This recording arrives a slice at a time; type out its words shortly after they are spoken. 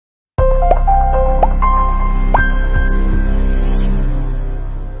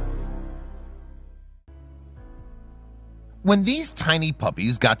When these tiny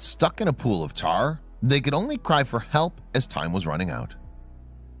puppies got stuck in a pool of tar, they could only cry for help as time was running out.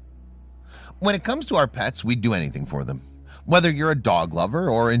 When it comes to our pets, we'd do anything for them. Whether you're a dog lover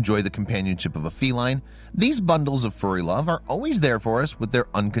or enjoy the companionship of a feline, these bundles of furry love are always there for us with their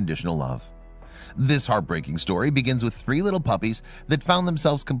unconditional love. This heartbreaking story begins with 3 little puppies that found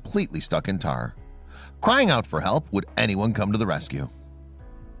themselves completely stuck in tar. Crying out for help, would anyone come to the rescue?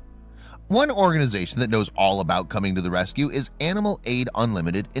 One organization that knows all about coming to the rescue is Animal Aid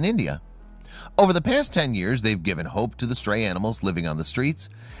Unlimited in India. Over the past 10 years, they've given hope to the stray animals living on the streets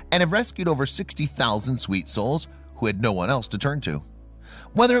and have rescued over 60,000 sweet souls who had no one else to turn to.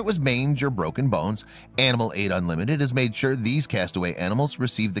 Whether it was mange or broken bones, Animal Aid Unlimited has made sure these castaway animals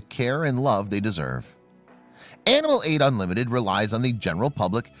receive the care and love they deserve. Animal Aid Unlimited relies on the general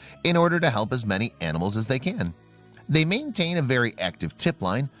public in order to help as many animals as they can. They maintain a very active tip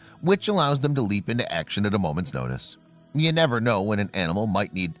line, which allows them to leap into action at a moment's notice. You never know when an animal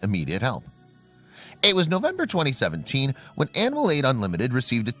might need immediate help. It was November 2017 when Animal Aid Unlimited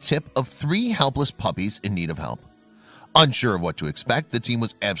received a tip of 3 helpless puppies in need of help. Unsure of what to expect, the team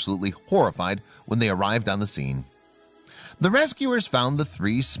was absolutely horrified when they arrived on the scene. The rescuers found the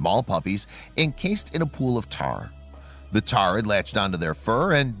 3 small puppies encased in a pool of tar. The tar had latched onto their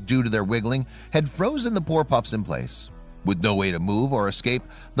fur and, due to their wiggling, had frozen the poor pups in place. With no way to move or escape,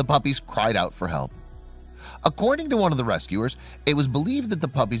 the puppies cried out for help. According to one of the rescuers, it was believed that the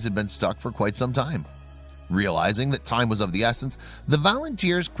puppies had been stuck for quite some time. Realizing that time was of the essence, the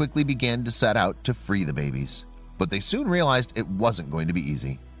volunteers quickly began to set out to free the babies. But they soon realized it wasn't going to be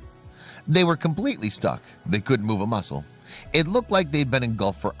easy. They were completely stuck. They couldn't move a muscle. It looked like they'd been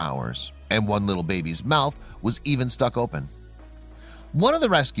engulfed for hours, and one little baby's mouth was even stuck open. One of the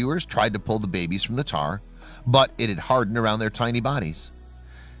rescuers tried to pull the babies from the tar, but it had hardened around their tiny bodies.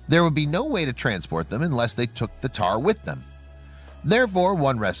 There would be no way to transport them unless they took the tar with them. Therefore,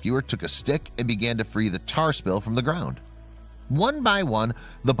 one rescuer took a stick and began to free the tar spill from the ground. One by one,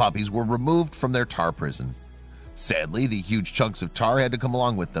 the puppies were removed from their tar prison. Sadly, the huge chunks of tar had to come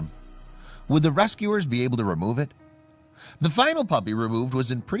along with them. Would the rescuers be able to remove it? The final puppy removed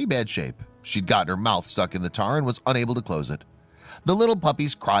was in pretty bad shape. She'd gotten her mouth stuck in the tar and was unable to close it. The little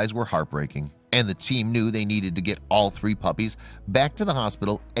puppy's cries were heartbreaking, and the team knew they needed to get all 3 puppies back to the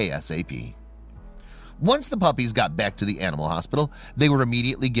hospital ASAP. Once the puppies got back to the animal hospital, they were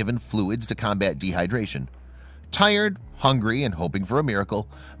immediately given fluids to combat dehydration. Tired, hungry, and hoping for a miracle,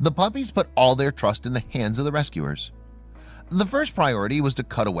 the puppies put all their trust in the hands of the rescuers. The first priority was to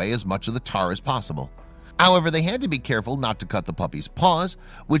cut away as much of the tar as possible. However, they had to be careful not to cut the puppies' paws,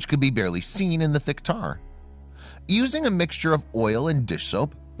 which could be barely seen in the thick tar. Using a mixture of oil and dish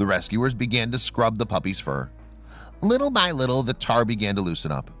soap, the rescuers began to scrub the puppy's fur. Little by little, the tar began to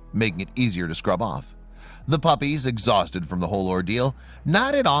loosen up, making it easier to scrub off. The puppies, exhausted from the whole ordeal,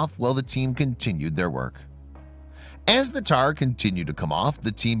 nodded off while the team continued their work. As the tar continued to come off,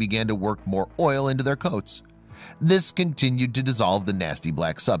 the team began to work more oil into their coats. This continued to dissolve the nasty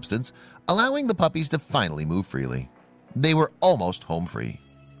black substance, allowing the puppies to finally move freely. They were almost home free.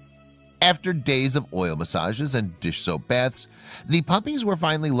 After days of oil massages and dish soap baths, the puppies were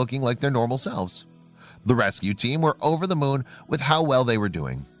finally looking like their normal selves. The rescue team were over the moon with how well they were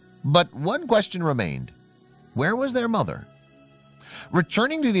doing. But one question remained. Where was their mother?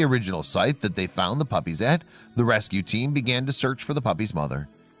 Returning to the original site that they found the puppies at, the rescue team began to search for the puppy's mother.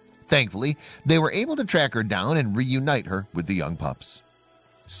 Thankfully, they were able to track her down and reunite her with the young pups.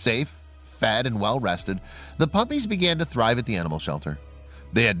 Safe, fed, and well-rested, the puppies began to thrive at the animal shelter.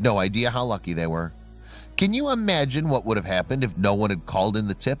 They had no idea how lucky they were. Can you imagine what would have happened if no one had called in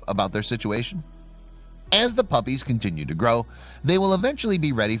the tip about their situation? As the puppies continue to grow, they will eventually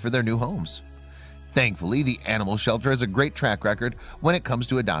be ready for their new homes. Thankfully, the animal shelter has a great track record when it comes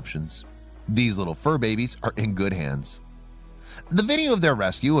to adoptions. These little fur babies are in good hands. The video of their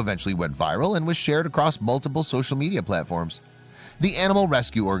rescue eventually went viral and was shared across multiple social media platforms. The animal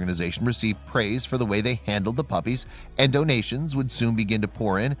rescue organization received praise for the way they handled the puppies, and donations would soon begin to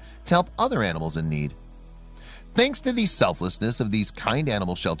pour in to help other animals in need. Thanks to the selflessness of these kind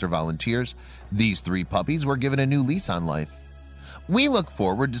animal shelter volunteers, these 3 puppies were given a new lease on life. We look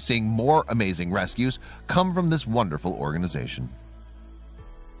forward to seeing more amazing rescues come from this wonderful organization.